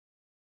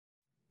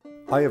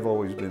I have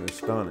always been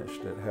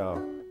astonished at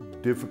how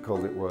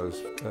difficult it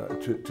was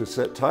to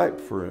set type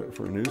for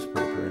a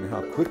newspaper and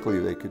how quickly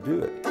they could do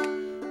it.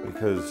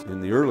 Because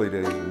in the early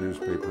days of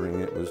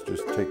newspapering, it was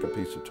just take a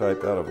piece of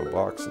type out of a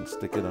box and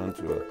stick it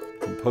onto a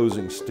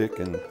composing stick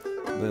and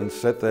then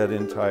set that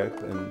in type.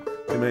 And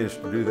they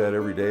managed to do that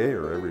every day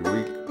or every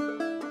week.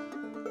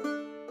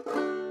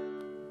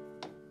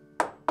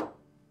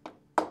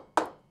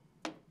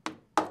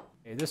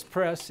 This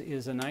press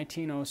is a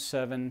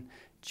 1907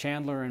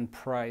 Chandler and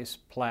Price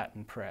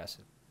platen press.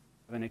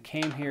 And it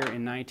came here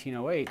in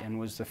 1908 and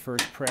was the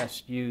first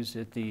press used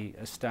at the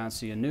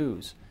Estancia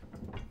News.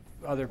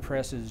 Other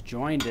presses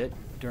joined it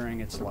during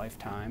its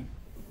lifetime.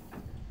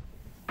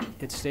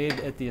 It stayed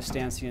at the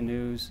Estancia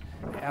News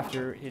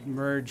after it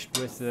merged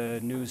with the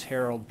News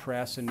Herald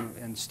Press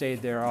and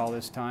stayed there all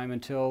this time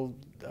until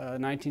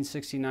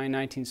 1969,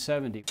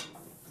 1970.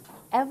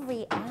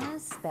 Every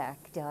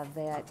aspect of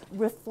it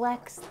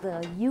reflects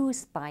the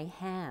use by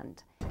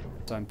hand.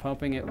 So I'm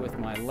pumping it with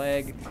my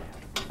leg.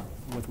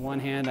 With one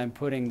hand I'm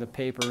putting the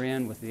paper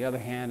in, with the other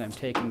hand I'm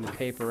taking the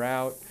paper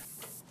out.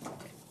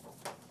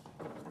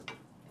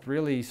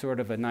 Really sort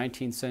of a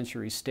 19th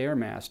century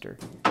Stairmaster.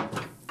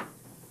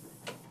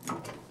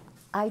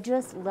 I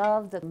just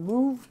love the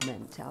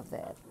movement of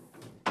it,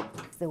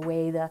 the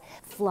way the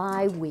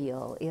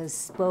flywheel is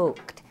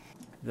spoked.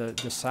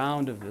 The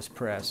sound of this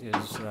press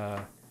is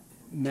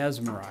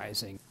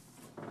mesmerizing.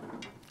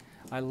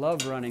 I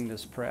love running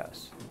this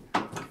press.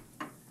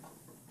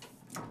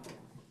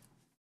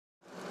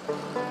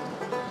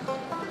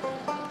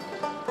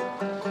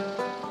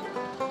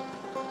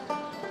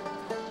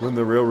 When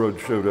the railroad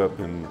showed up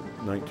in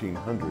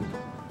 1900,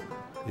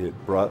 it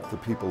brought the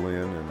people in,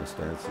 and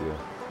Estancia,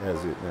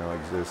 as it now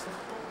exists,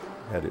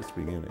 at its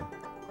beginning.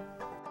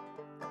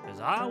 As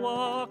I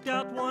walked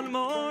out one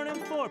morning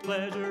for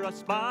pleasure, I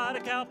spied a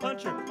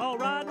cowpuncher all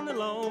riding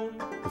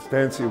alone.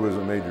 Estancia was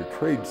a major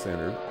trade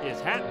center. His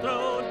hat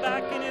thrown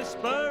back and his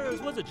spurs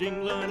was a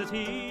jingling as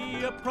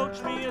he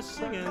approached me a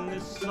singing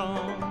this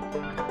song.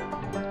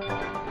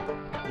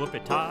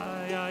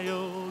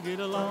 Whoopie-tie-I-O, get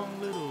along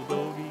little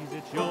doggies,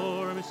 it's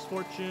your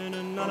misfortune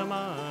and none of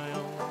my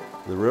own.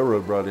 The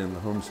railroad brought in the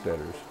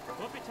homesteaders,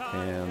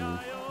 and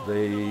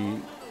they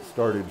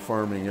started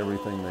farming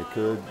everything they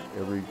could.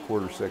 Every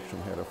quarter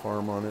section had a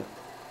farm on it,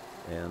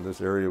 and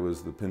this area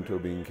was the pinto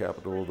bean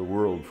capital of the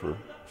world for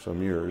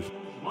some years.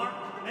 Mark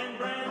and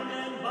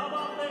Brandon bob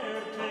off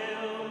their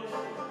tails.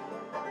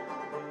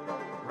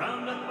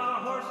 Round up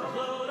our horses,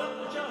 load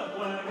up the chuck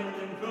wagons,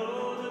 and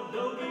throw the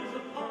doggies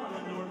upon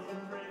the northern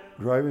trail.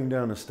 Driving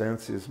down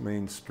Estancia's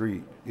main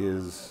street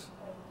is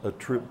a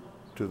trip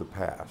to the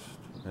past,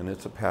 and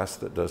it's a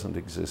past that doesn't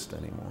exist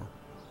anymore.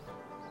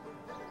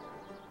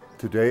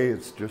 Today,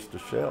 it's just a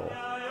shell.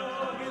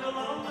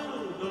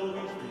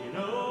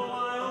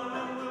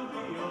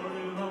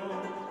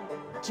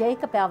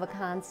 Jacob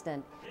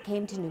Alva-Constant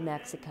came to New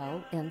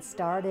Mexico and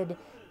started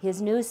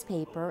his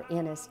newspaper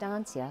in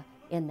Estancia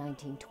in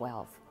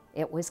 1912.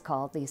 It was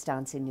called the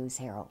Estancia News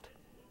Herald.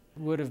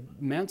 It would have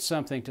meant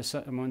something to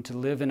someone to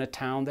live in a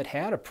town that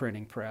had a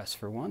printing press,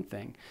 for one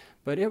thing.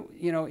 But it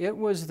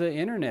was the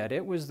internet,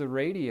 it was the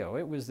radio,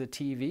 it was the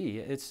TV.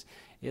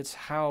 It's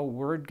how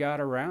word got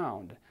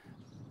around.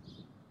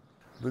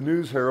 The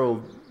News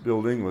Herald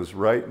building was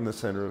right in the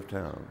center of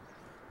town,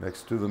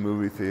 next to the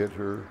movie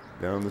theater,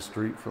 down the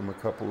street from a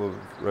couple of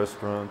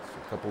restaurants,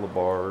 a couple of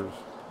bars,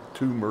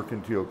 2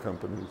 mercantile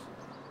companies.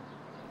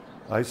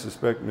 I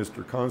suspect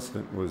Mr.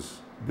 Constant was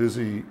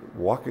busy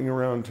walking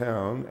around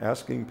town,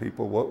 asking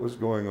people what was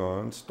going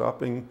on,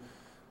 stopping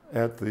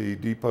at the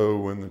depot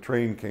when the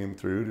train came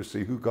through to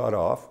see who got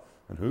off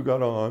and who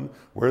got on,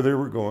 where they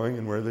were going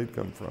and where they'd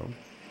come from.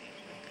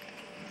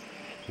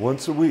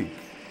 Once a week,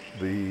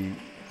 the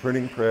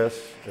printing press,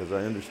 as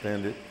I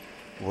understand it,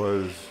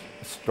 was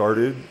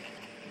started,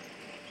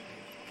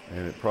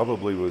 and it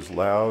probably was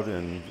loud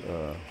and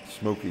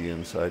smoky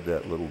inside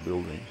that little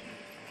building.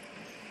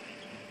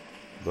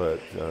 But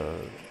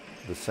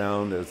the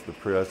sound as the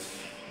press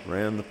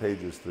ran the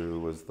pages through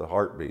was the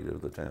heartbeat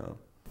of the town.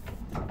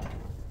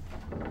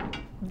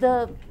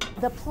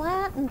 The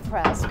platen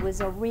press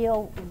was a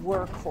real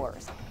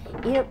workhorse.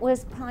 It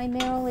was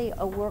primarily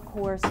a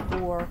workhorse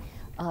for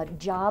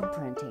job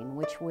printing,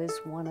 which was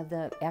one of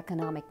the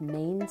economic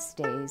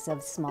mainstays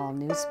of small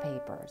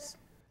newspapers.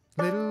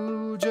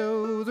 Little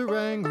Joe the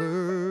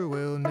Wrangler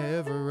will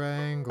never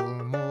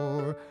wrangle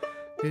more.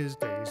 His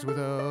days with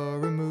a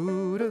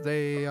remuda,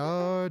 they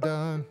are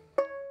done.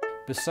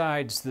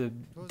 Besides the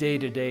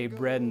day-to-day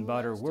bread and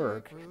butter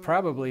work,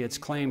 probably its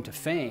claim to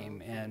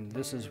fame, and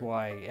this is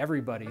why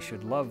everybody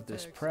should love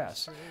this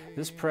press.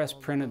 This press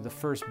printed the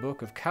first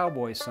book of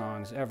cowboy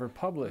songs ever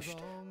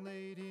published.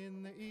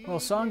 Well,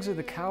 Songs of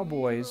the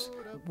Cowboys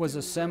was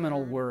a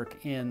seminal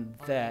work in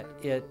that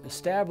it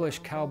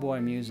established cowboy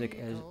music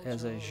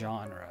as a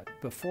genre.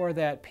 Before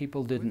that,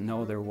 people didn't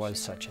know there was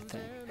such a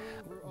thing.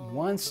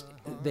 Once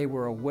they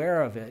were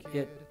aware of it,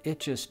 it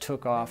just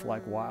took off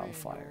like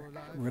wildfire.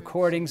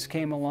 recordings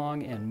came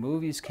along and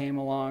movies came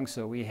along,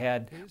 so we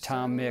had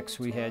Tom Mix,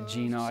 we had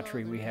Gene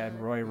Autry, we had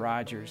Roy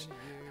Rogers.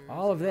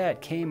 All of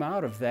that came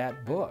out of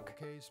that book.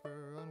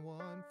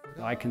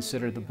 I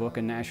consider the book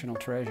a national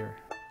treasure.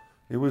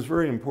 It was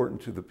very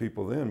important to the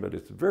people then, but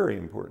it's very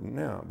important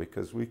now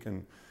because we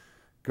can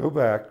go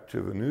back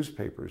to the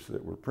newspapers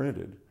that were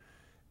printed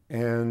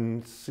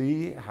and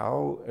see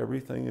how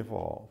everything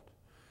evolved.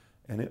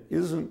 And it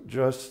isn't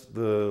just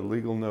the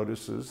legal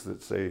notices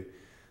that say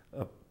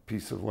a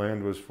piece of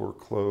land was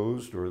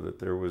foreclosed or that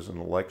there was an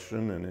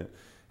election and it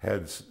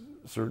had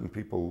certain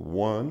people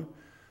won.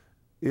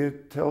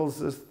 It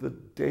tells us the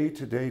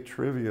day-to-day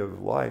trivia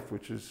of life,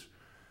 which is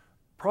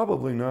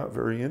probably not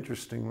very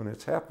interesting when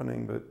it's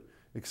happening, but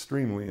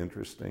extremely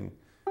interesting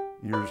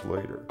years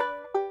later.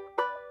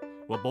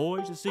 Well,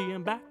 boys, you see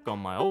I'm back on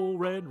my old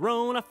red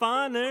roan. I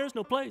find there's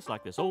no place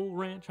like this old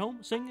ranch home,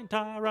 singing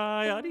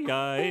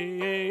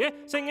tie-ri-yi-yi,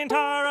 singing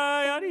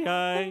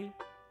tie-ri-yi-yi.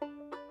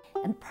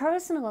 And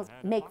personals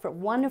make for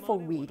wonderful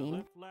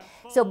reading.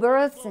 So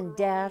births and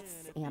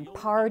deaths and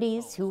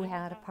parties, who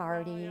had a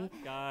party.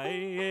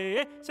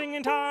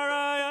 Singing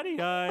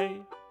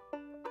tie-ri-yi-yi.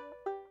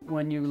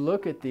 When you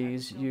look at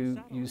these,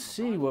 you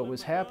see what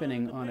was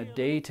happening on a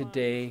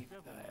day-to-day,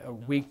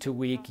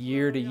 week-to-week,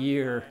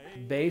 year-to-year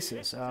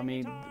basis. I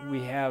mean,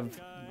 we have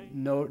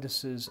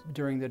notices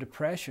during the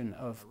Depression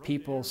of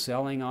people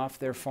selling off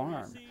their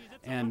farm.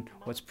 And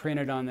what's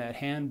printed on that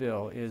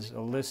handbill is a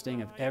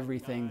listing of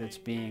everything that's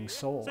being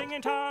sold.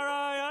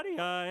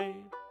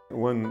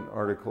 One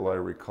article I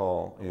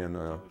recall in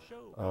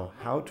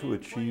How to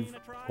Achieve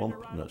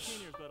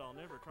Plumpness,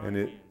 and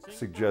it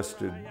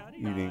suggested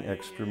eating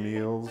extra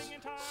meals,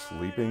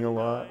 sleeping a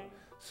lot,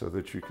 so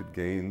that you could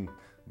gain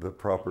the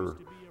proper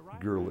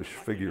girlish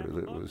figure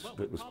that was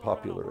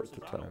popular at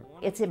the time.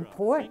 It's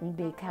important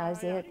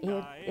because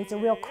it's a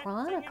real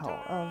chronicle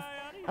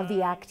of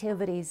the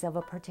activities of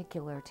a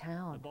particular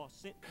town.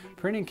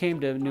 Printing came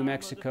to New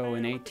Mexico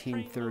in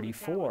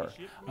 1834.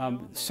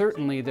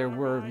 Certainly there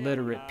were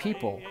literate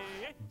people,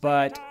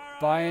 but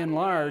by and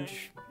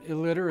large,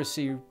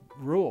 illiteracy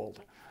ruled.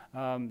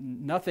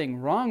 Nothing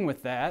wrong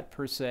with that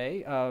per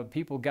se.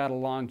 People got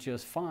along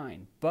just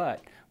fine.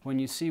 But when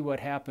you see what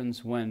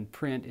happens when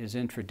print is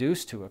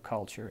introduced to a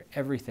culture,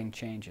 everything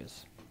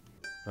changes.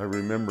 I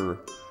remember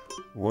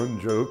one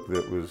joke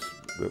that was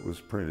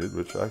printed,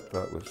 which I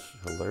thought was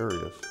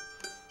hilarious.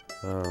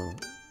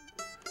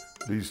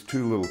 These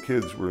two little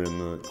kids were in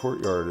the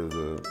courtyard of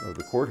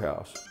the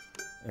courthouse,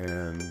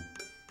 and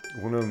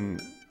one of them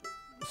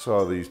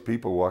saw these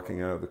people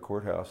walking out of the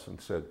courthouse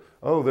and said,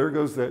 "Oh, there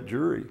goes that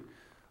jury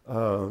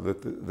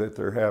that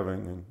they're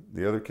having." And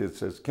the other kid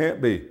says,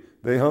 "Can't be.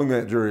 They hung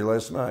that jury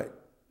last night."